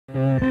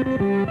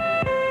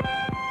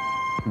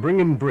Bring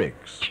in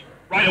Briggs.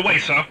 Right away,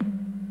 sir.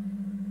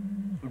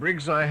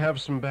 Briggs, I have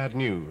some bad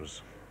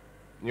news.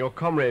 Your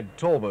comrade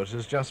Talbot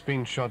has just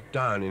been shot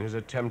down in his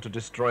attempt to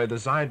destroy the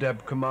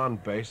Zydab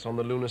command base on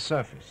the lunar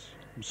surface.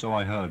 So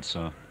I heard,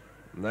 sir.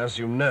 And as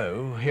you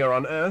know, here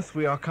on Earth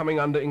we are coming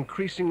under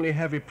increasingly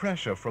heavy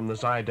pressure from the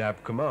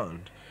Zydab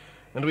command,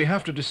 and we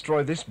have to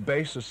destroy this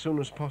base as soon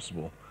as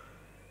possible.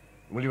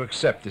 Will you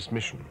accept this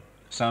mission?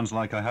 Sounds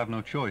like I have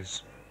no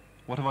choice.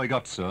 What have I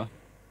got, sir?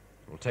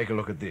 Well, take a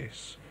look at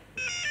this.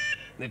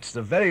 It's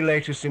the very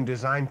latest in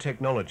design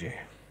technology.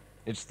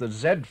 It's the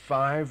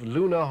Z5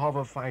 Lunar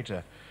Hover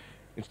Fighter.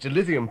 It's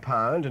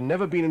dilithium-powered and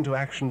never been into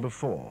action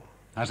before.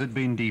 Has it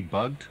been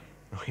debugged?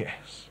 Oh,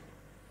 yes.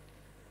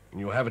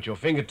 And you have at your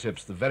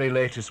fingertips the very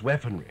latest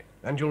weaponry,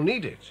 and you'll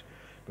need it,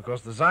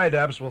 because the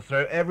Zydabs will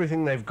throw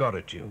everything they've got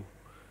at you.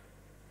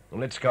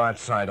 Well, let's go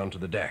outside onto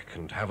the deck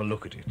and have a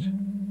look at it.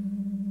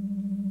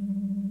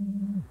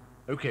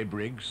 Okay,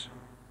 Briggs.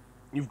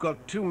 You've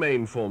got two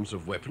main forms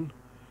of weapon,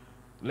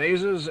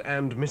 lasers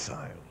and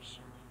missiles.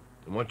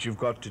 And what you've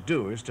got to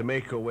do is to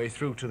make your way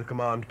through to the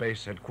command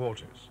base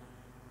headquarters.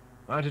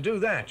 Now, to do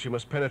that, you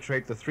must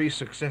penetrate the 3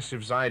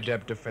 successive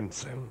Zydab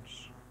defense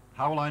zones.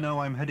 How will I know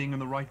I'm heading in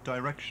the right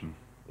direction?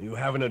 You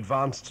have an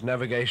advanced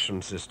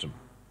navigation system.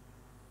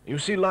 You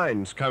see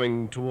lines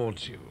coming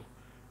towards you,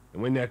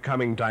 and when they're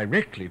coming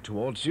directly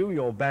towards you,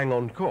 you're bang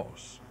on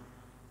course.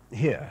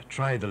 Here,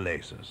 try the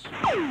lasers.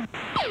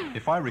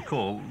 If I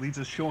recall, these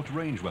are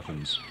short-range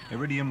weapons,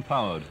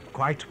 iridium-powered.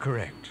 Quite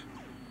correct.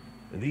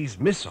 These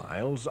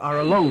missiles are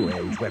a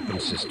long-range weapon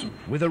system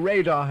with a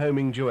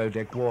radar-homing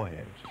duodeck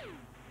warhead.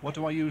 What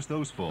do I use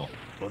those for?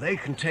 Well, they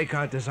can take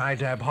out the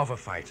Zydab hover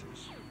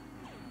fighters.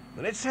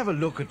 Now, let's have a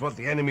look at what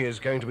the enemy is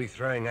going to be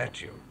throwing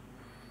at you.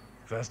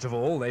 First of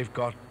all, they've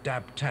got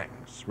DAB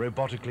tanks,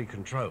 robotically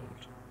controlled.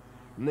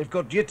 And they've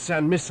got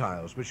Jitsan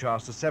missiles, which are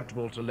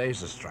susceptible to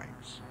laser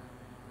strikes.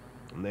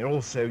 And they're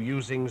also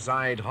using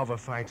Zyd hover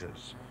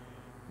fighters.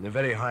 They're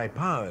very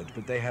high-powered,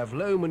 but they have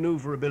low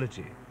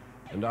maneuverability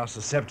and are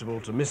susceptible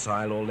to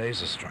missile or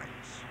laser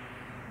strikes.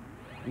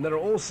 And there are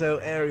also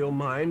aerial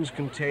mines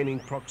containing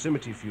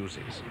proximity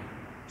fuses,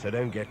 so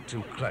don't get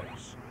too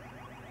close.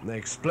 And they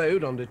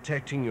explode on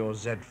detecting your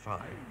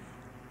Z5.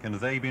 Can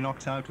they be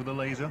knocked out with a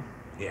laser?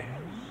 Yes.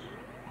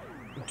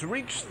 To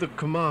reach the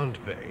command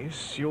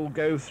base, you'll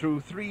go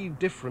through 3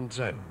 different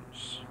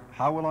zones.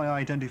 How will I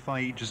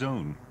identify each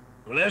zone?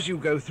 Well, as you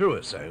go through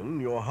a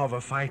zone, your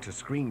hover fighter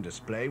screen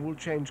display will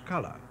change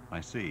color. I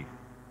see.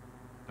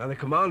 Now, the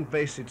command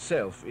base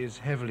itself is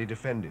heavily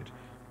defended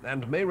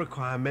and may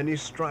require many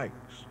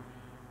strikes.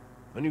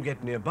 When you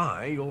get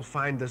nearby, you'll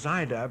find the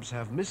Zydabs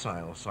have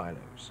missile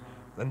silos,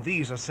 and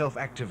these are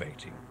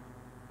self-activating.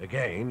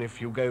 Again,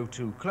 if you go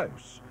too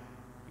close,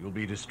 you'll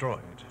be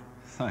destroyed.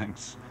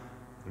 Thanks.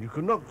 You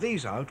can knock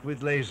these out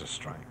with laser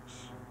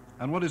strikes.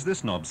 And what is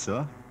this knob,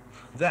 sir?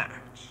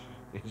 That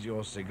is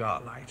your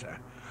cigar lighter.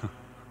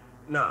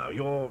 Now,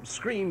 your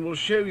screen will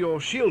show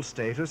your shield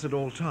status at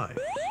all times.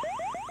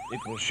 It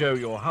will show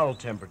your hull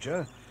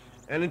temperature,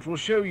 and it will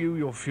show you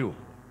your fuel.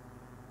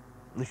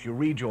 If you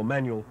read your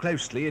manual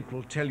closely, it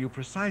will tell you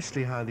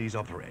precisely how these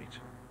operate.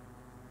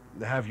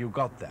 Have you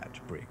got that,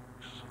 Briggs?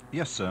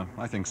 Yes, sir,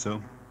 I think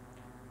so.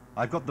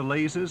 I've got the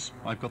lasers,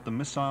 I've got the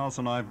missiles,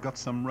 and I've got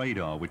some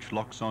radar which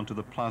locks onto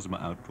the plasma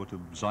output of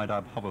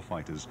Zydab hover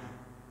fighters.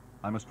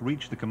 I must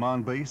reach the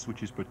command base,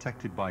 which is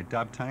protected by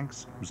DAB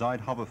tanks,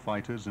 Zyd hover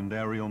fighters, and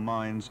aerial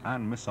mines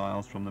and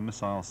missiles from the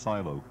missile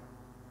silo.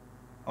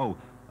 Oh,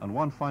 and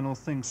one final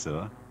thing,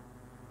 sir.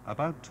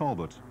 About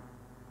Talbot.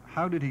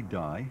 How did he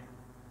die?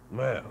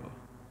 Well,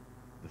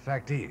 the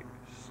fact is,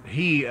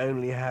 he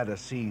only had a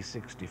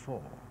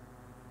C-64.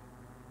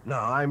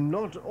 Now, I'm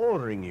not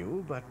ordering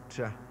you, but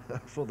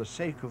for the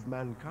sake of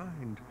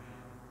mankind,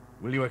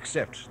 will you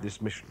accept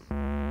this mission?